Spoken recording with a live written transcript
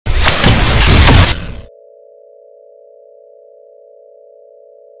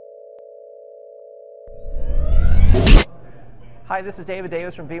Hi, this is David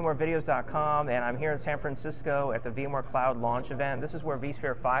Davis from VMwareVideos.com, and I'm here in San Francisco at the VMware Cloud launch event. This is where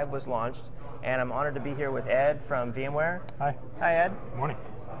vSphere 5 was launched, and I'm honored to be here with Ed from VMware. Hi. Hi, Ed. Good morning.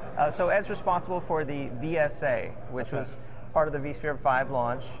 So Ed's responsible for the VSA, which was part of the vSphere 5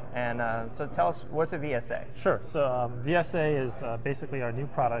 launch, and so tell us, what's a VSA? Sure. So VSA is basically our new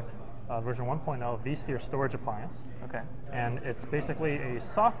product, version 1.0 vSphere storage appliance. Okay. And it's basically a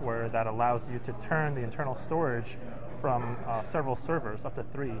software that allows you to turn the internal storage from several servers, up to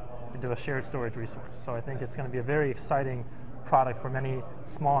 3, into a shared storage resource. So I think it's going to be a very exciting product for many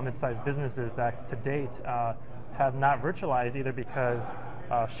small and mid-sized businesses that to date have not virtualized, either because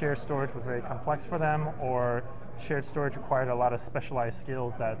shared storage was very complex for them, or shared storage required a lot of specialized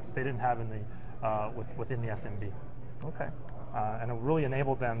skills that they didn't have in the within the SMB. Okay. And it really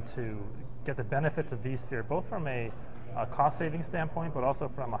enabled them to get the benefits of vSphere, both from a cost-saving standpoint, but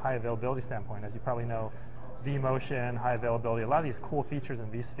also from a high availability standpoint. As you probably know, vMotion, high availability, a lot of these cool features in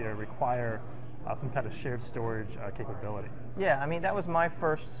vSphere require some kind of shared storage capability. Yeah, I mean, that was my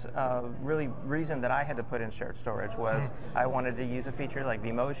first really reason that I had to put in shared storage was I wanted to use a feature like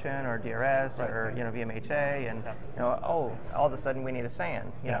vMotion or DRS or VMHA, and all of a sudden we need a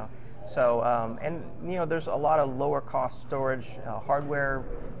SAN, you know. So, and there's a lot of lower cost storage hardware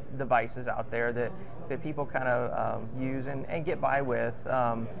devices out there that people kind of use and get by with.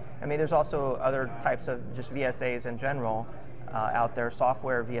 I mean, there's also other types of just VSAs in general out there,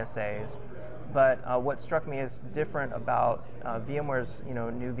 software VSAs. But what struck me as different about VMware's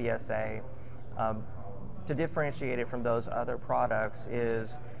new VSA, to differentiate it from those other products,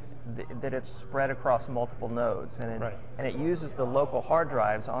 is that it's spread across multiple nodes, and it uses the local hard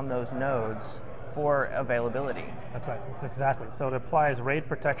drives on those nodes for availability. That's right. That's exactly. So it applies RAID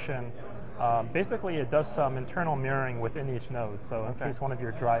protection. Basically, it does some internal mirroring within each node. So in case one of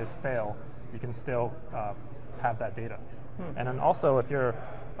your drives fail, you can still have that data. And then also, if you're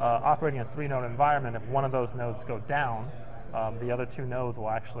operating a 3-node environment, if one of those nodes go down, the other 2 nodes will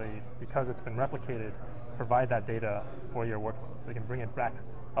actually, because it's been replicated, provide that data for your workload. So you can bring it back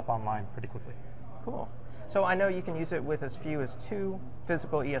up online pretty quickly. Cool. So I know you can use it with as few as 2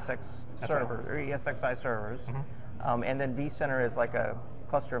 physical ESX servers or ESXi servers, and then vCenter is like a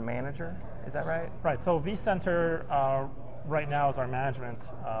cluster manager. Is that right? Right. So vCenter right now is our management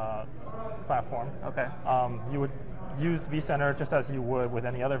platform. Okay. You would use vCenter just as you would with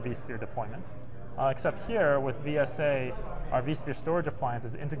any other vSphere deployment, except here with VSA, our vSphere storage appliance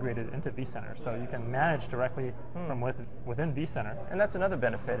is integrated into vCenter, so you can manage directly from within vCenter. And that's another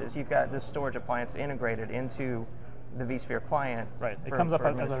benefit, is you've got this storage appliance integrated into the vSphere client. Right. It comes up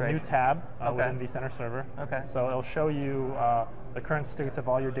as a new tab within vCenter Server. Okay. So it'll show you the current states of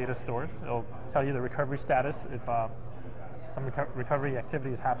all your data stores. It'll tell you the recovery status if some recovery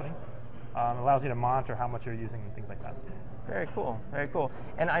activity is happening. Allows you to monitor how much you're using and things like that. Very cool, very cool.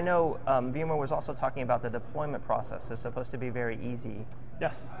 And I know VMware was also talking about the deployment process. It's supposed to be very easy.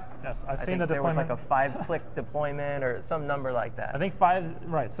 Yes, yes. I've seen the deployment. There was like a 5-click deployment or some number like that. I think 5,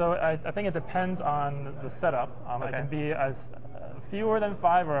 right. So I think it depends on the setup. It can be as fewer than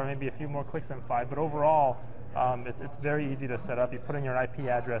 5 or maybe a few more clicks than 5, but overall, it's very easy to set up. You put in your IP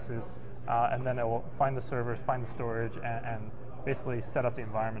addresses, and then it will find the servers, find the storage, and basically set up the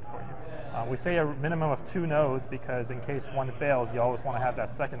environment for you. We say a minimum of 2 nodes because in case one fails, you always want to have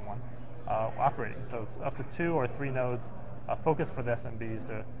that second one operating. So it's up to 2 or 3 nodes focused for the SMBs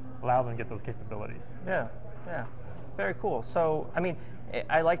to allow them to get those capabilities. Yeah, yeah, very cool. So, I mean,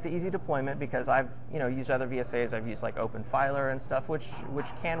 I like the easy deployment because I've used other VSAs. I've used like OpenFiler and stuff, which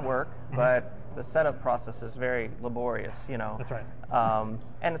can work, but the setup process is very laborious. That's right.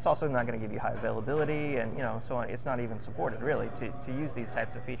 And it's also not going to give you high availability, and so on. It's not even supported really to use these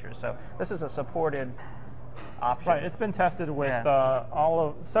types of features. So this is a supported option. Right. It's been tested with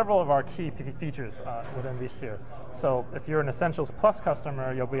several of our key features within vSphere. So if you're an Essentials Plus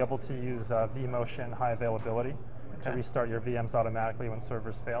customer, you'll be able to use vMotion high availability to restart your VMs automatically when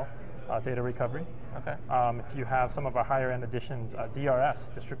servers fail. Data recovery. Okay. If you have some of our higher end additions, DRS,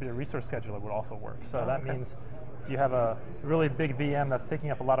 Distributed Resource Scheduler, would also work. So that means if you have a really big VM that's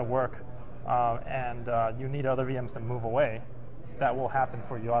taking up a lot of work and you need other VMs to move away, that will happen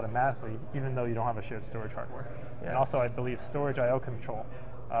for you automatically, even though you don't have a shared storage hardware. Yeah. And also, I believe storage I/O control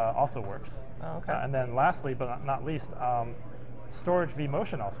also works. Oh, okay. And then lastly, but not least, storage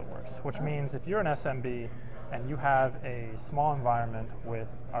vMotion also works, which means if you're an SMB and you have a small environment with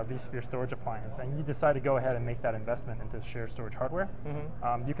our vSphere storage appliance, and you decide to go ahead and make that investment into shared storage hardware,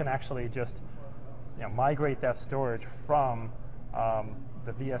 you can actually just migrate that storage from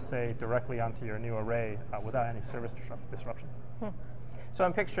the VSA directly onto your new array without any service disruption. So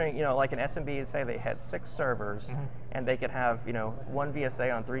I'm picturing, like an SMB, say they had 6 servers, and they could have, one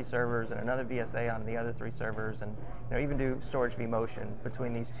VSA on 3 servers and another VSA on the other 3 servers, and even do storage vMotion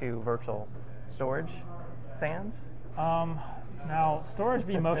between these 2 virtual storage SANs. Now, storage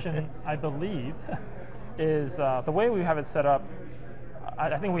vMotion, I believe, is the way we have it set up.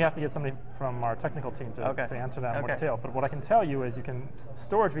 I think we have to get somebody from our technical team to answer that in more detail. But what I can tell you is you can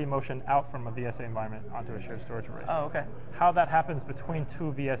storage vMotion out from a VSA environment onto a shared storage array. Oh, okay. How that happens between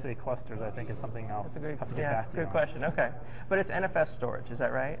 2 VSA clusters, I think, is something I'll have to get back to you on. Good question. Okay, but it's NFS storage, is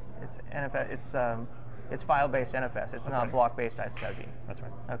that right? It's NFS. It's file-based NFS. It's not block-based iSCSI. That's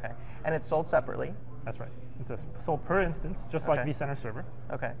right. Okay, and it's sold separately. That's right. It's sold per instance, just like vCenter Server.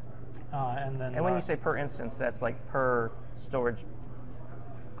 Okay. And when you say per instance, that's like per storage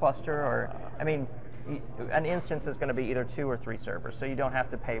cluster, or an instance is going to be either 2 or 3 servers, so you don't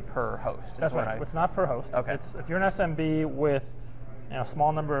have to pay per host. That's right. It's not per host. Okay. If you're an SMB with a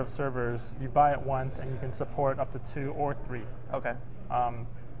small number of servers, you buy it once, and you can support up to 2 or 3. Okay.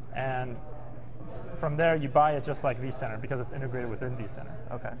 And from there, you buy it just like vCenter because it's integrated within vCenter.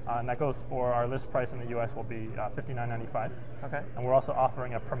 Okay. And that goes for our list price in the US will be $59.95. Okay. And we're also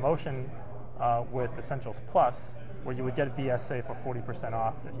offering a promotion with Essentials Plus, where you would get VSA for 40%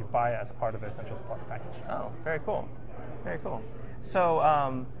 off if you buy it as part of the Essentials Plus package. Oh, very cool. Very cool. So,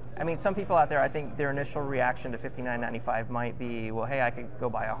 some people out there, I think their initial reaction to $59.95 might be, well, hey, I could go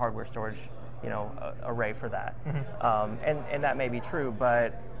buy a hardware storage, array for that. And that may be true,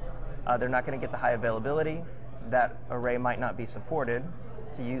 but they're not going to get the high availability. That array might not be supported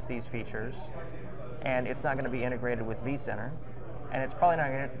to use these features, and it's not going to be integrated with vCenter, and it's probably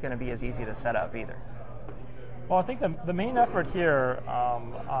not going to be as easy to set up either. Well, I think the main effort here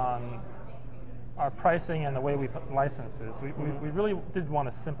on our pricing and the way we licensed is we really did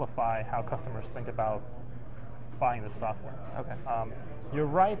want to simplify how customers think about buying this software. Okay. You're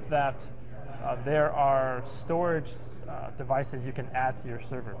right that there are storage devices you can add to your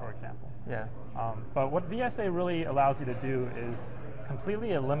server, for example. Yeah. But what VSA really allows you to do is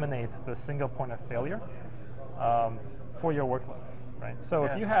completely eliminate the single point of failure for your workloads. Right. So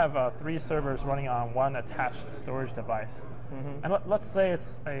if you have 3 servers running on one attached storage device, and let's say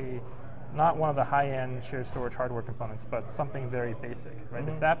it's not one of the high-end shared storage hardware components, but something very basic, right?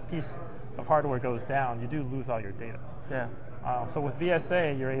 If that piece of hardware goes down, you do lose all your data. Yeah. So with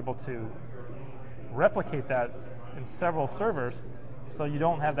VSA, you're able to replicate that in several servers, so you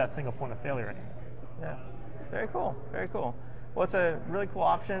don't have that single point of failure anymore. Yeah. Very cool. Very cool. Well, it's a really cool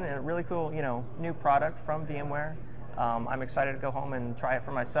option and a really cool, new product from VMware. I'm excited to go home and try it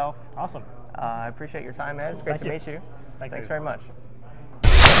for myself. Awesome. I appreciate your time, Ed. It's great to meet you. Thanks very much.